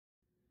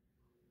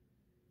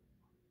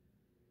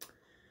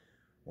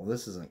Well,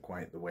 this isn't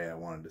quite the way I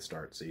wanted to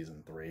start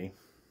season 3.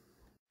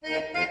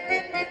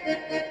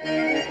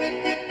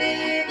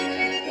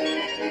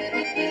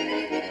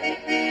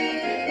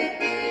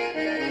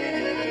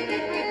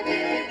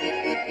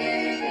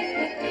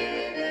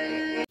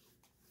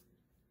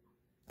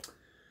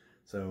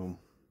 So,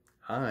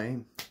 hi,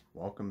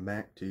 welcome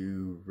back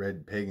to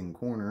Red Pagan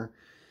Corner,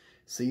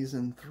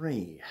 season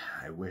 3.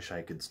 I wish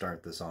I could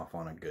start this off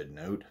on a good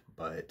note,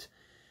 but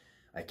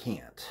I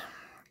can't.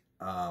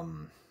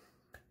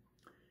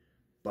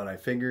 But I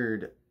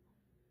figured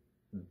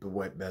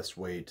the best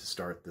way to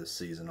start this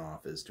season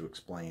off is to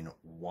explain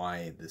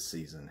why this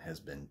season has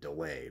been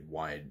delayed,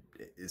 why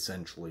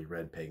essentially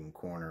Red Pagan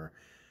Corner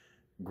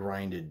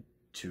grinded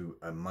to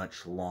a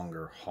much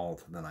longer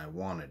halt than I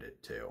wanted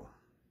it to.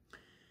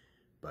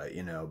 But,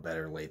 you know,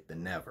 better late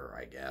than never,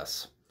 I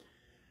guess.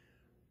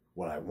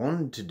 What I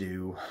wanted to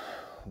do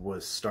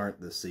was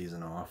start this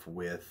season off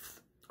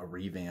with a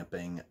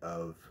revamping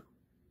of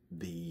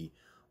the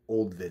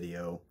old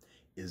video,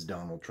 Is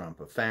Donald Trump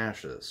a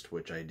Fascist?,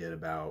 which I did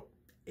about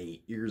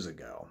 8 years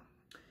ago.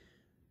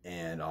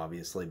 And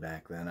obviously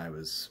back then I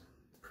was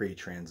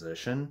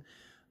pre-transition,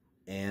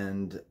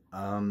 and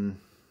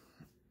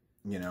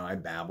you know, I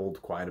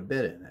babbled quite a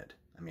bit in it.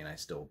 I mean, I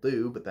still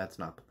do, but that's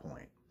not the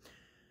point.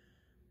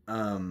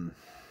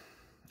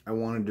 I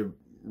wanted to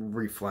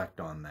reflect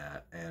on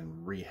that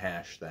and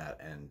rehash that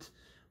and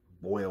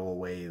boil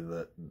away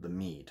the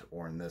meat,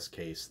 or in this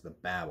case the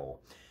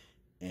babble,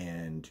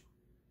 and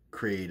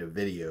create a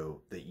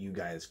video that you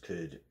guys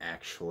could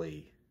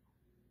actually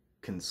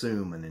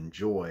consume and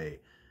enjoy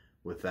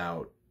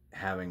without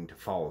having to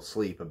fall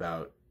asleep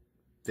about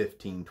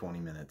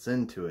 15-20 minutes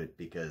into it,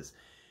 because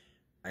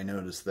I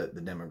noticed that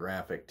the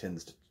demographic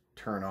tends to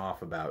turn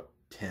off about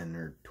 10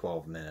 or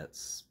 12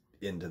 minutes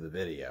into the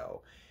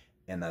video,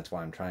 and that's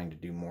why I'm trying to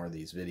do more of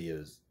these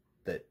videos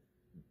that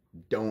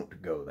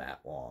don't go that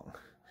long.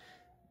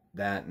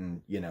 That,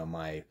 and you know,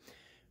 my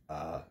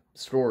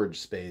storage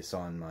space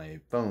on my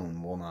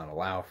phone will not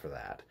allow for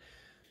that.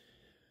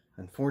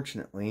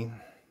 Unfortunately,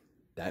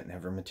 that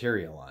never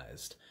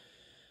materialized.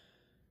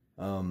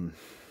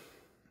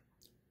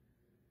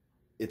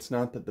 It's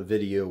not that the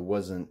video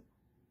wasn't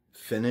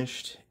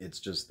finished, it's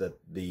just that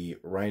the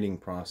writing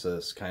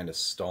process kind of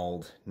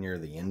stalled near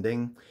the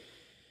ending,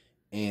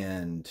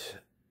 and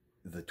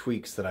the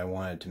tweaks that I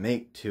wanted to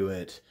make to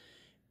it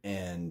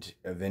and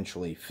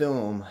eventually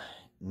film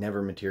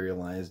never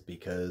materialized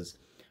because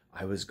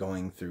I was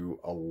going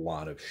through a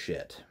lot of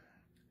shit.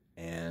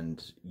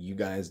 And you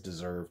guys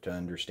deserve to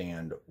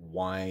understand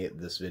why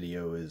this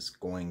video is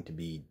going to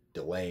be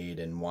delayed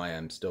and why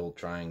I'm still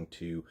trying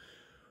to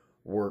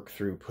work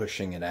through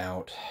pushing it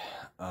out.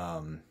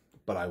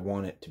 But I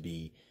want it to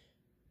be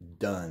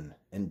done,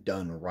 and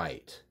done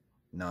right,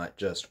 not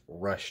just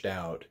rushed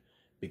out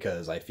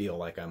because I feel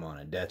like I'm on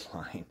a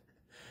deadline.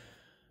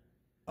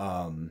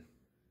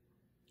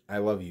 I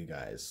love you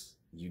guys.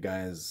 You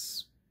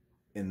guys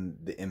in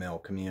the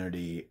ML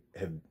community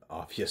have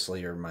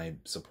obviously are my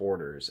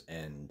supporters,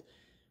 and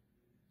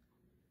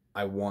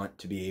I want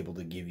to be able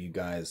to give you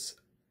guys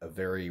a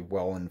very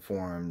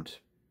well-informed,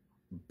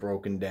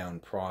 broken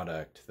down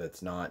product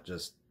that's not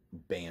just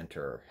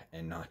banter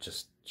and not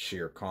just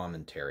sheer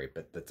commentary,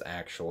 but that's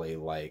actually,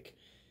 like,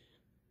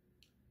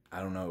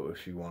 I don't know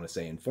if you want to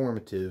say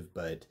informative,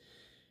 but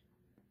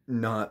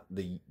not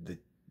the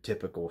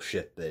typical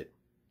shit that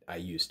I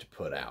used to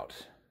put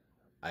out.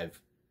 I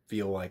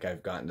feel like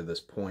I've gotten to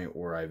this point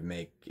where I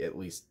make at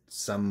least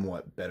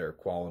somewhat better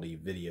quality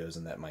videos,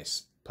 and that my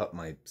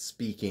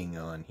speaking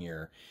on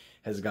here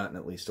has gotten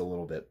at least a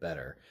little bit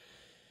better.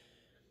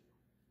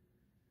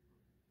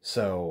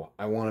 So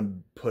I want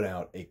to put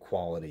out a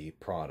quality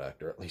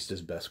product, or at least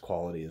as best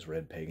quality as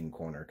Red Pagan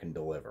Corner can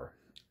deliver.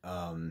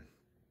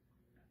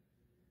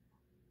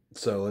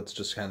 So let's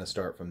just kind of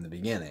start from the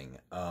beginning.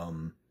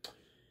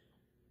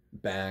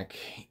 Back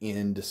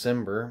in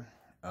December,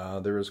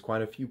 there was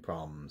quite a few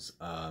problems.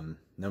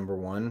 Number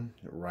one,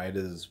 right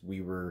as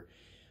we were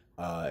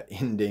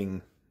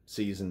ending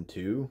season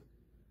 2,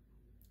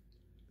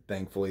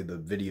 thankfully the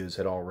videos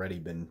had already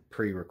been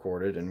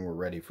pre-recorded and were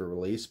ready for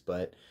release,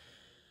 but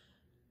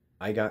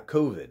I got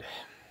COVID,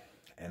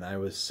 and I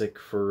was sick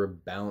for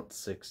about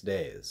 6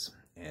 days,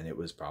 and it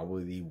was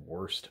probably the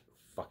worst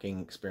fucking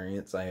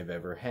experience I have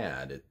ever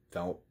had. It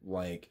felt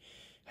like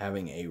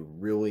having a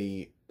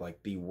really,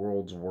 like, the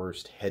world's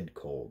worst head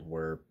cold,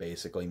 where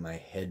basically my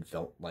head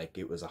felt like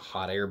it was a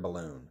hot air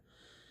balloon.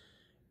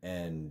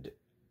 And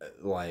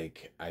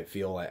like, I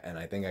feel like, and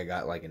I think I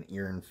got like an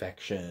ear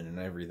infection and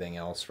everything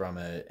else from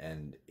it,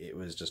 and it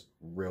was just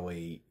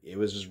really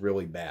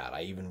bad.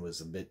 I even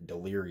was a bit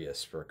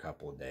delirious for a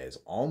couple of days.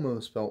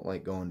 Almost felt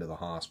like going to the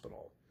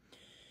hospital.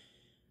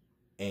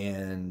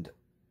 And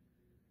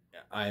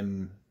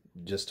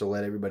just to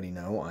let everybody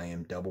know, I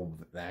am double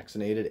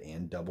vaccinated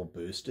and double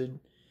boosted.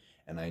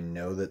 And I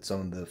know that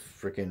some of the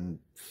freaking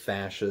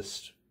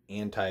fascist,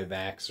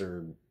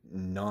 anti-vaxxer,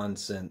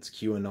 nonsense,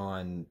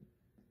 QAnon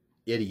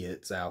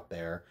idiots out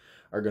there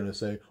are going to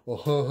say, oh,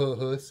 ha, ha,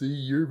 ha, see,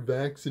 you're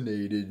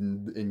vaccinated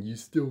and you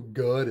still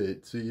got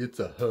it. See, it's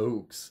a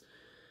hoax.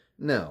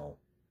 No,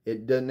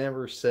 it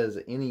never says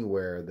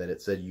anywhere that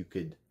it said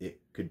it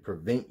could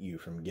prevent you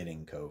from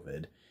getting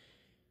COVID.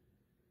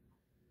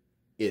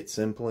 It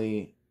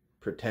simply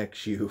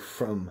protects you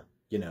from,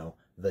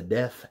 the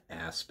death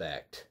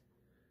aspect,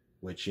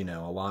 which, a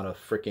lot of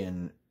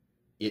freaking,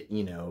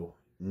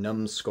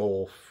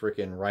 numbskull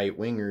freaking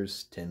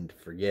right-wingers tend to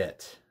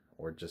forget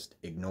or just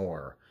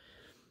ignore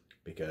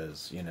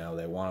because,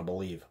 they want to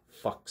believe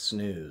fuck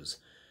snooze,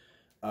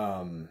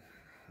 and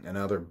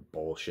other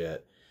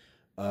bullshit,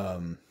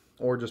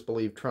 or just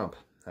believe Trump,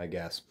 I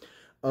guess.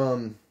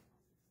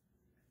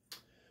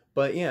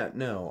 But yeah,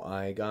 no,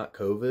 I got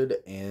COVID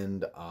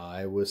and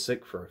I was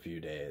sick for a few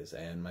days,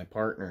 and my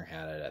partner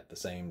had it at the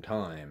same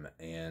time,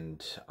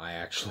 and I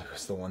actually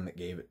was the one that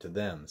gave it to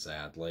them,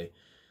 sadly.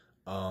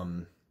 I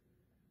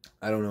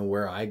don't know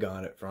where I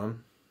got it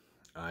from.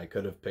 I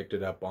could have picked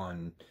it up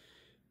on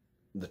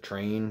the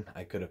train.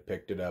 I could have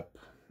picked it up,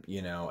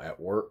 at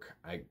work.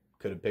 I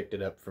could have picked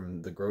it up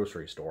from the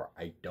grocery store.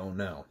 I don't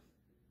know.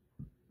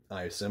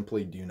 I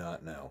simply do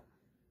not know.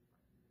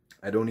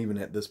 I don't even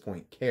at this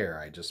point care.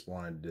 I just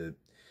wanted to...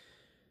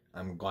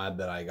 I'm glad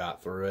that I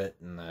got through it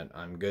and that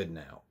I'm good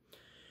now.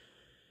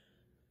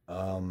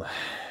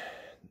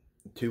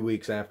 2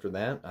 weeks after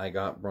that, I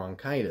got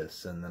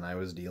bronchitis, and then I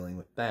was dealing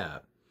with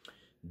that.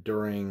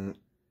 During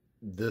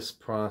this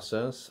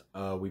process,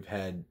 we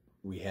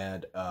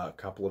had a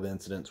couple of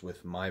incidents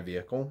with my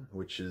vehicle,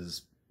 which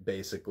is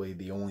basically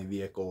the only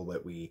vehicle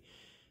that we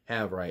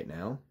have right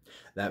now.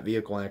 That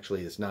vehicle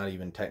actually is not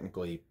even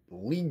technically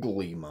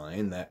legally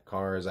mine. That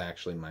car is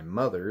actually my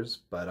mother's,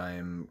 but I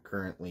am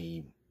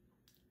currently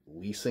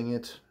leasing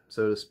it,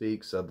 so to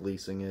speak,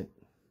 subleasing it,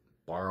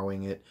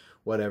 borrowing it,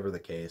 whatever the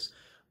case,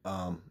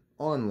 on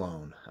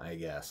loan, I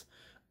guess,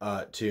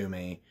 to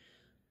me.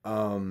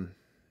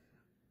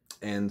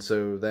 And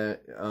so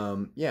that,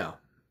 yeah.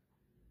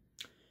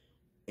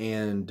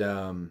 And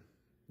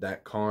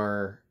that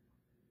car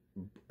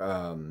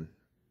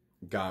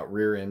got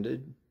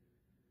rear-ended.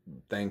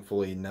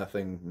 Thankfully,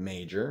 nothing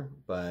major,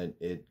 but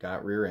it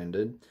got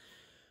rear-ended.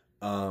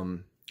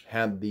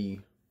 Had the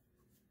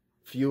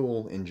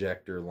fuel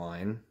injector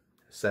line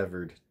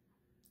severed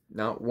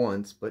not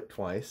once, but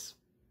twice.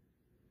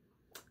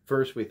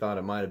 First, we thought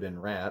it might have been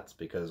rats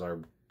because our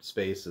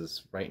space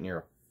is right near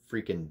a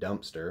freaking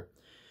dumpster.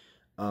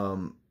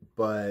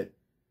 But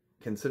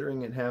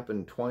considering it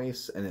happened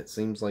twice and it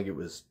seems like it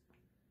was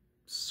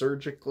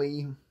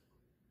surgically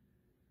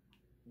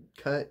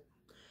cut,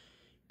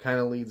 kind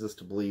of leads us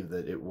to believe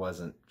that it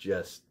wasn't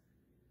just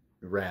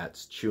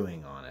rats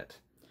chewing on it.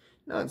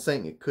 Not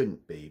saying it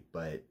couldn't be,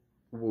 but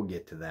we'll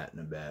get to that in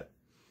a bit.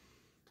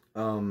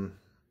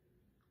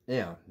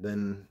 Yeah,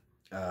 then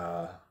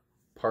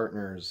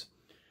partner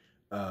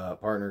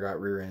got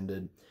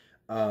rear-ended.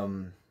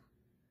 And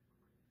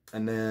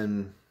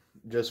then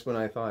just when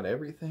I thought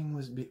everything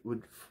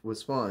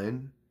was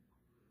fine,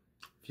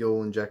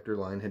 fuel injector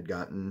line had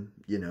gotten,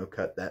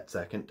 cut that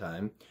second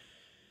time.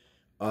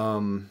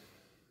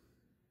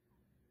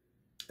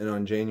 And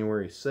on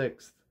January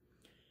 6th,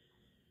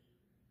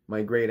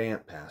 my great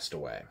aunt passed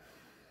away.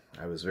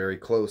 I was very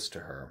close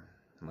to her.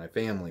 My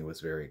family was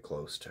very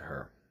close to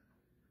her.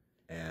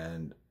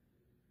 And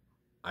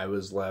I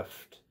was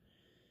left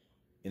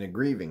in a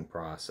grieving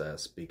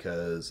process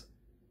because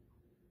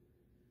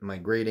my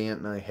great aunt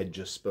and I had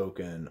just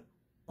spoken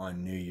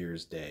on New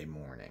Year's Day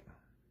morning.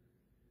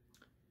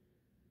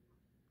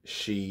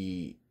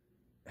 She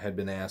had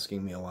been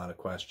asking me a lot of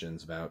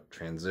questions about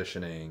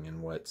transitioning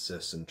and what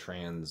cis and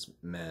trans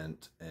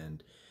meant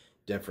and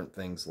different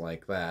things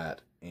like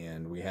that.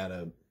 And we had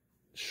a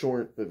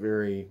short but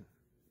very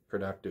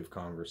productive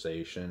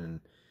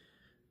conversation.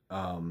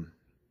 And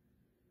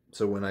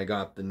so when I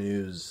got the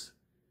news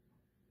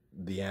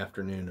the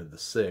afternoon of the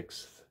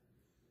 6th,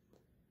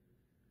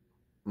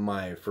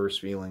 my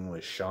first feeling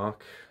was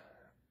shock.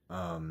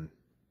 I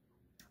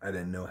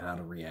didn't know how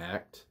to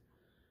react.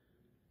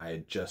 I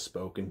had just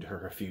spoken to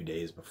her a few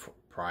days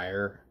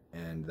prior,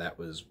 and that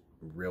was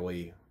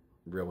really,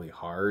 really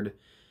hard.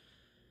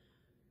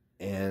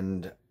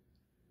 And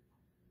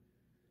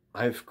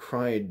I've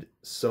cried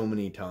so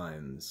many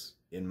times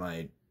in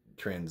my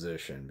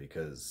transition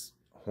because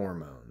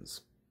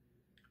hormones,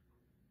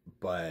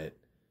 but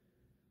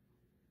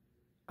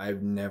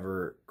I've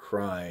never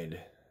cried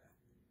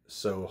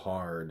so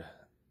hard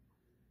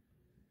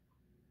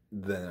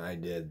than I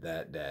did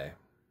that day.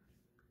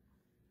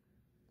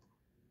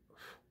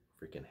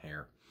 Freaking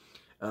hair.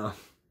 I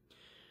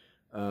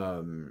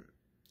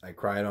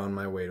cried on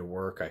my way to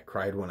work. I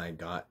cried when I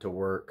got to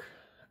work.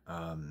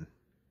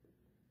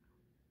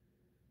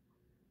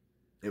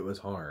 It was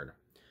hard.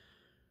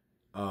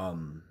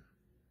 And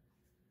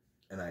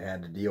I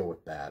had to deal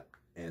with that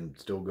and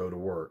still go to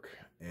work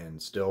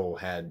and still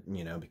had,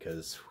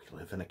 because we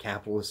live in a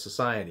capitalist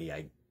society,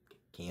 I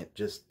can't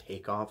just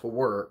take off of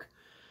work,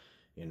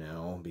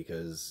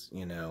 because,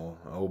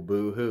 oh,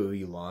 boo-hoo,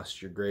 you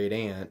lost your great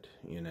aunt,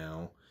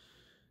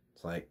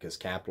 It's like, because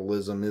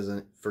capitalism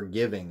isn't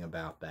forgiving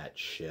about that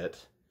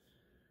shit.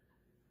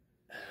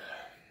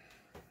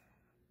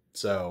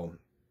 So,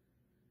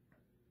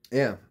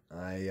 yeah,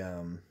 I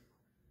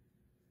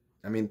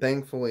mean,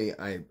 thankfully,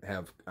 I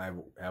have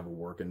a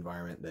work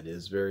environment that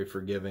is very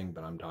forgiving,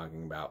 but I'm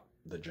talking about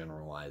the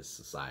generalized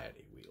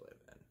society we live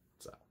in.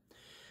 So,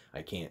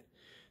 I can't.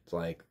 It's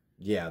like,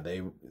 yeah,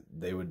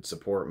 they would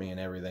support me and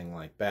everything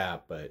like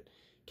that, but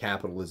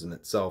capitalism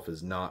itself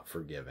is not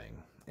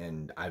forgiving,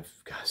 and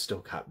still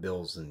got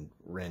bills and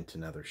rent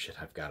and other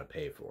shit I've got to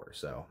pay for,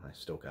 so I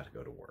still got to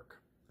go to work,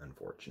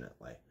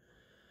 unfortunately.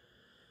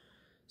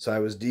 So I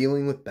was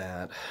dealing with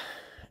that,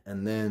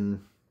 and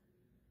then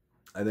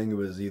I think it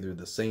was either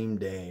the same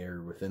day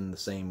or within the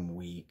same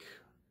week,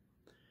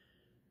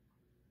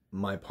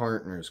 my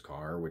partner's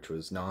car, which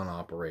was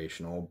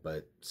non-operational,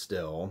 but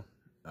still,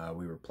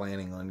 we were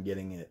planning on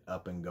getting it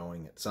up and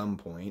going at some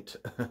point.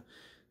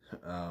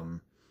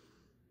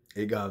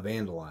 It got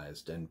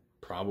vandalized and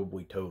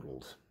probably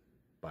totaled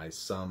by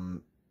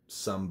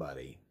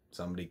somebody.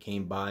 Somebody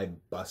came by,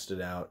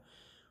 busted out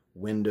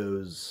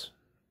windows,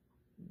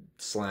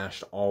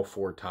 slashed all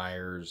 4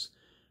 tires,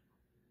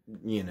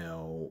 you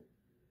know,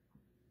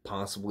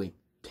 possibly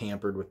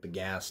tampered with the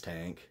gas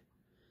tank.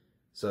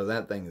 So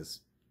that thing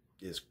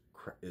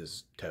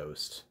is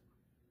toast.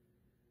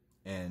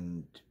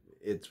 And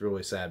it's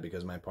really sad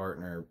because my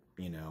partner,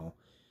 you know,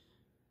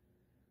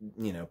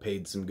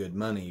 paid some good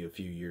money a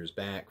few years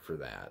back for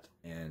that.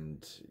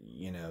 And,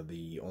 you know,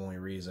 the only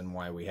reason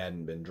why we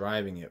hadn't been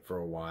driving it for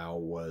a while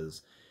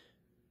was,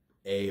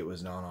 A, it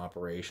was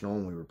non-operational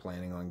and we were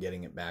planning on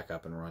getting it back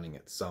up and running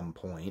at some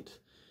point.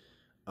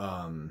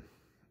 And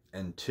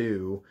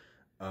 2,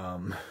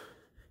 not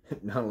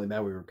only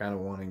that, we were kind of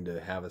wanting to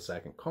have a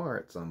second car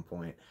at some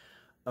point.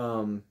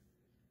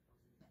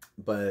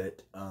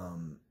 But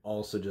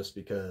also just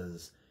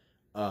because,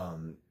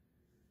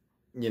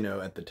 you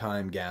know, at the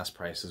time gas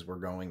prices were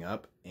going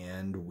up,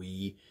 and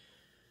we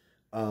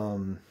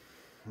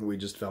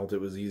just felt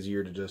it was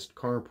easier to just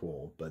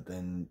carpool. But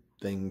then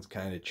things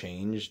kind of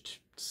changed,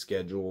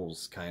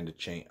 schedules kind of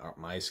changed,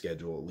 my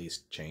schedule at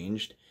least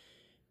changed,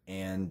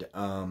 and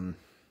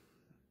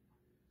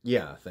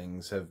yeah,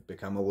 things have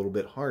become a little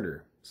bit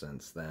harder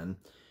since then.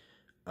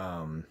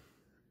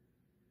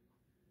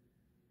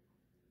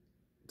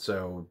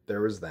 So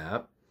there was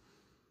that.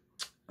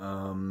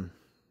 And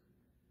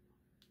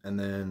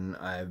then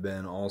I've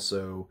been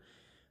also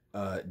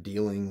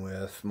dealing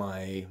with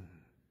my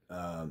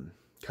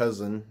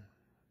cousin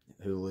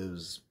who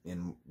lives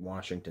in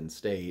Washington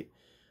State.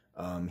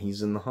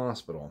 He's in the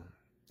hospital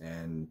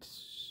and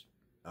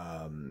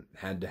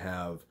had to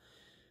have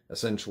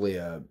essentially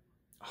a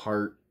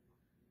heart,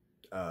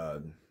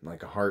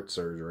 like a heart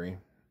surgery.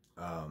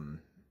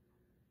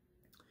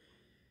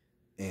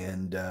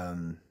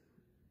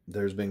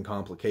 There's been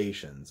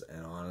complications,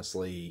 and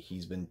honestly,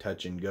 he's been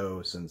touch and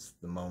go since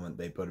the moment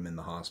they put him in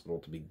the hospital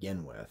to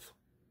begin with.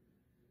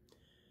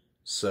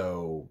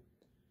 So,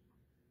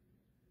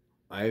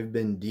 I've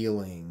been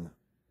dealing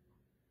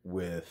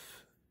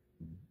with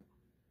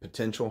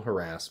potential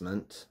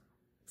harassment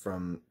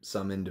from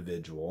some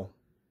individual.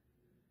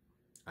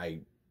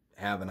 I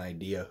have an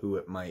idea who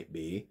it might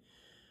be,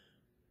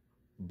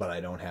 but I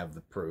don't have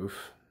the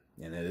proof,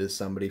 and it is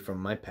somebody from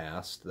my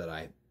past that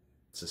I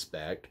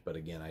suspect, but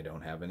again, I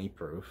don't have any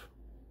proof.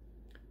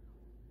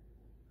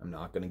 I'm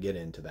not going to get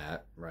into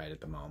that right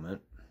at the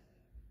moment.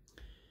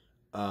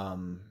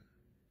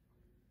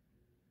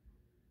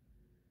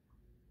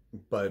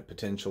 But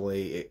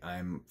potentially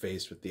I'm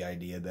faced with the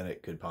idea that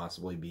it could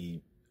possibly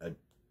be a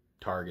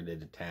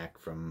targeted attack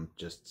from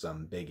just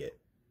some bigot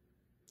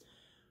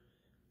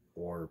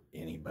or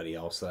anybody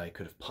else that I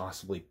could have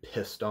possibly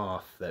pissed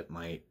off that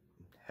might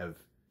have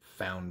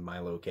found my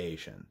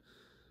location,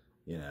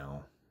 you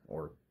know,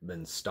 or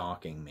been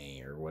stalking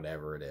me or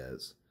whatever it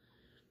is.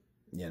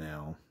 You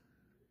know,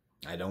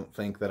 I don't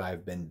think that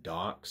I've been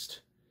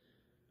doxxed,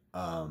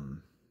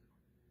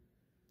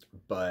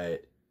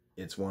 but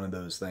it's one of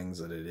those things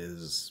that it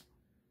is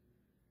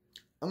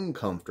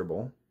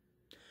uncomfortable.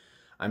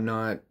 I'm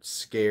not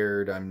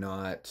scared. I'm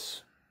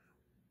not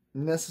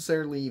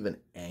necessarily even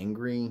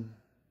angry.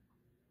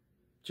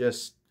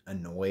 Just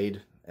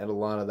annoyed at a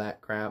lot of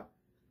that crap.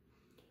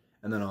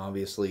 And then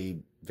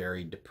obviously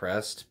very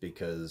depressed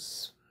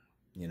because,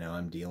 you know,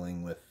 I'm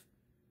dealing with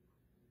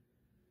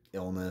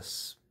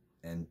illness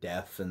and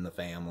death in the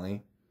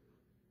family.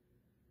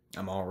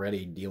 I'm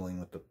already dealing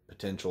with the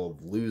potential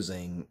of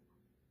losing,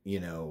 you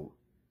know,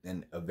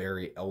 a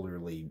very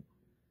elderly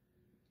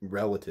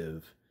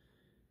relative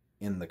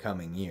in the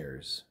coming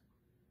years.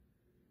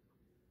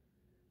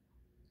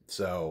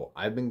 So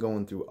I've been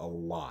going through a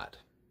lot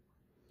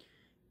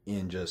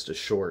in just a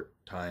short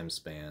time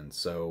span.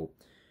 So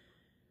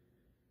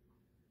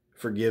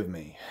forgive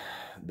me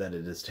that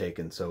it has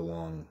taken so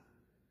long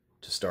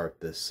to start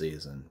this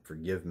season.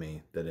 Forgive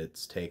me that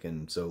it's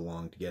taken so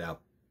long to get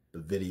out the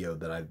video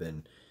that I've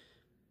been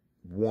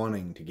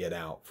wanting to get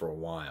out for a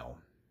while.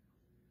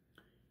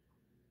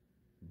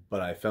 But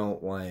I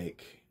felt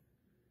like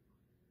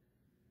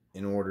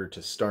in order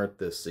to start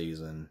this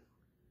season,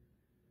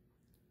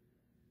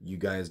 you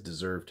guys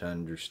deserve to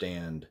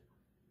understand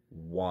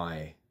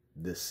why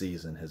this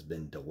season has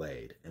been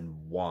delayed and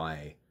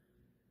why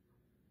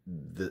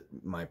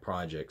my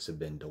projects have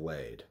been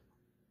delayed.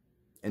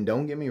 And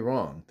don't get me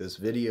wrong, this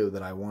video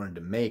that I wanted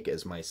to make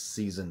as my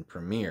season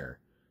premiere,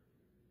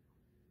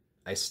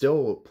 I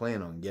still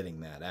plan on getting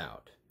that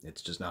out.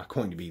 It's just not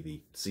going to be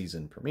the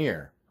season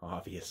premiere,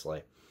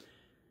 obviously.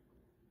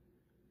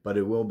 But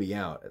it will be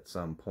out at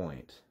some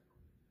point.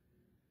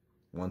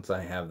 Once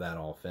I have that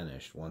all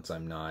finished, once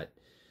I'm not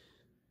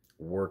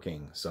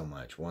working so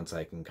much, once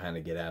I can kind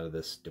of get out of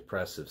this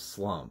depressive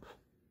slump,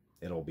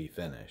 it'll be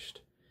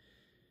finished.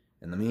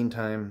 In the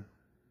meantime,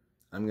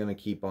 I'm going to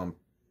keep on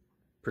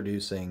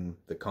producing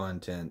the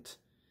content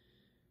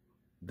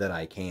that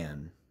I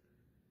can,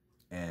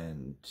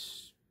 and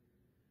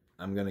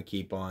I'm going to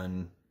keep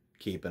on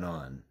keeping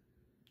on,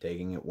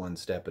 taking it one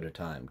step at a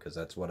time, because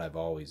that's what I've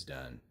always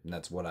done, and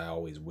that's what I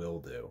always will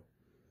do.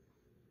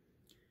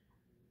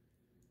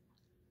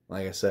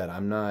 Like I said,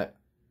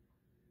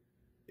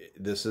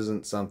 this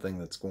isn't something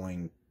that's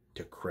going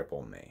to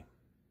cripple me.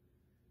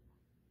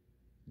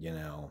 You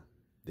know,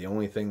 the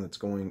only thing that's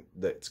going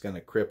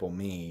to cripple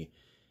me,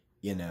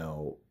 you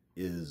know,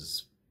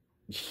 is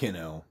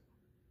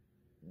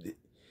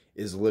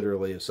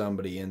literally if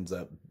somebody ends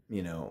up,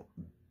 you know,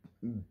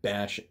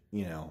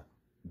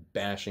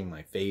 bashing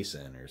my face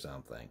in or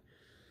something,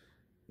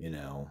 you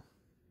know,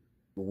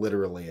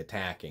 literally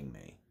attacking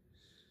me,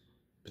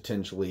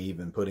 potentially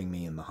even putting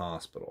me in the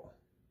hospital.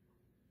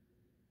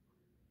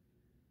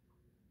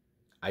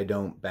 I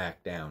don't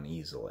back down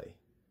easily.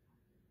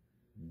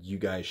 You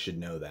guys should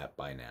know that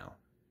by now.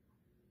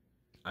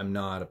 I'm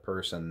not a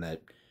person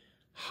that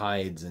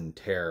hides in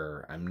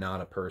terror. I'm not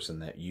a person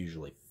that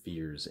usually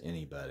fears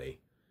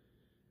anybody.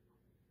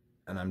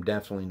 And I'm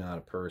definitely not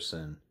a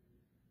person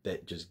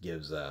that just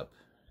gives up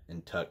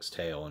and tucks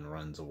tail and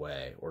runs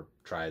away or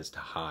tries to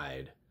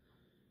hide.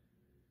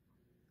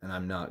 And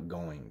I'm not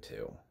going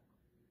to.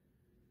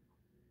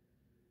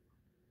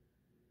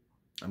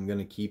 I'm going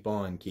to keep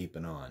on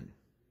keeping on.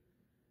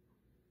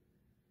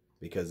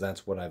 Because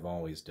that's what I've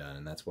always done,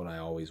 and that's what I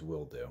always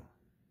will do.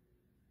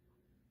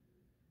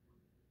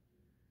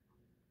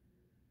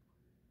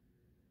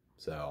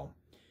 So,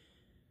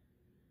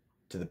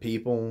 to the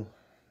people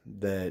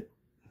that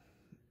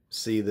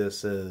see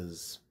this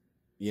as,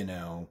 you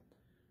know,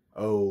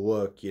 oh,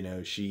 look, you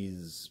know,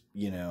 she's,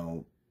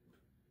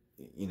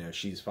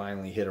 she's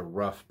finally hit a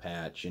rough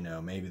patch, you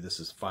know, maybe this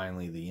is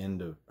finally the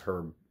end of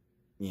her,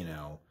 you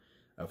know,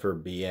 of her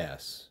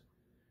BS.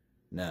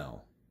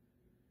 No.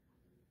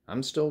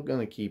 I'm still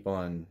going to keep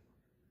on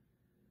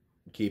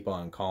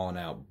calling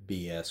out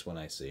BS when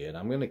I see it.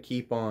 I'm going to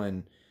keep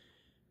on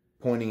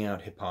pointing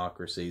out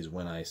hypocrisies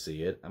when I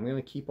see it. I'm going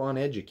to keep on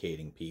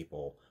educating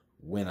people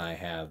when I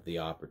have the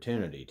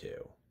opportunity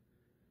to.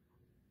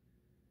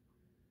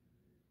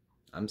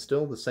 I'm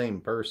still the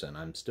same person.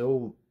 I'm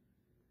still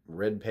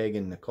Red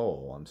Pagan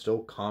Nicole. I'm still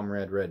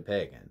Comrade Red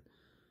Pagan.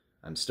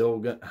 I'm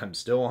still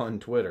on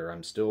Twitter.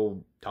 I'm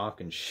still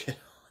talking shit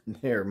on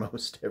there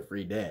most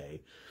every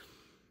day.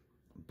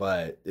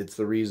 But it's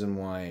the reason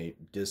why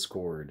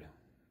Discord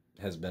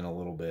has been a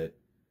little bit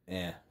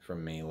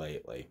from me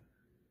lately.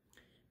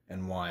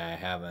 And why I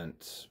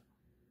haven't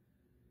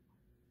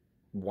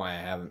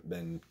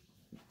been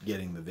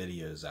getting the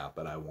videos out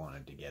that I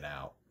wanted to get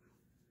out.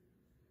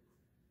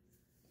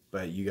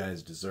 But you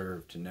guys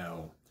deserve to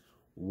know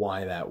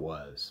why that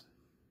was.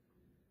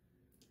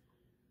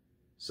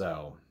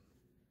 So,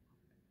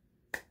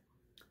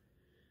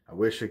 I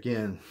wish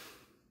again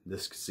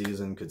this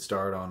season could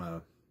start on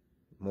a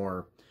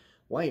more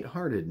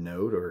light-hearted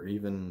note, or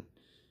even,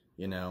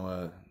 you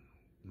know,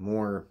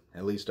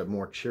 at least a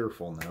more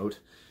cheerful note.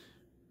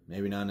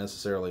 Maybe not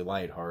necessarily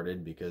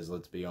light-hearted, because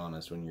let's be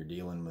honest, when you're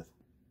dealing with,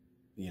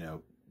 you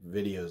know,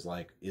 videos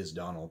like, is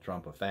Donald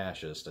Trump a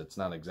fascist? It's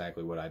not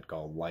exactly what I'd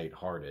call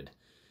light-hearted.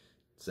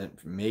 It's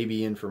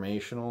maybe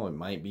informational. It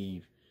might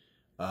be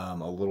a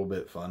little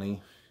bit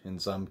funny in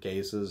some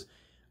cases.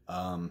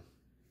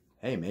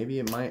 Hey, maybe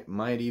it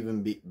might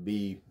even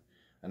be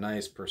a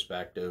nice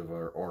perspective,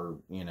 or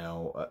you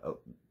know,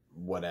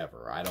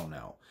 whatever. I don't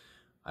know.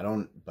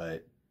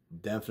 But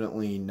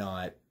definitely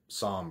not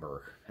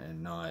somber,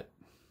 and not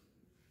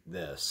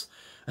this.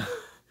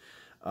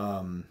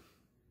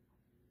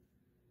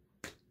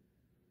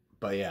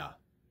 But yeah,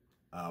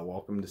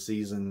 welcome to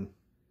season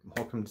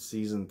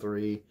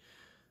 3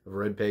 of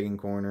Red Pagan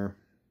Corner.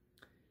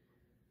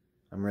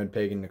 I'm Red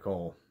Pagan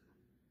Nicole.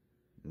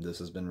 This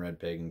has been Red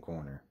Pagan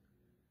Corner.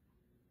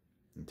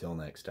 Until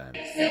next time.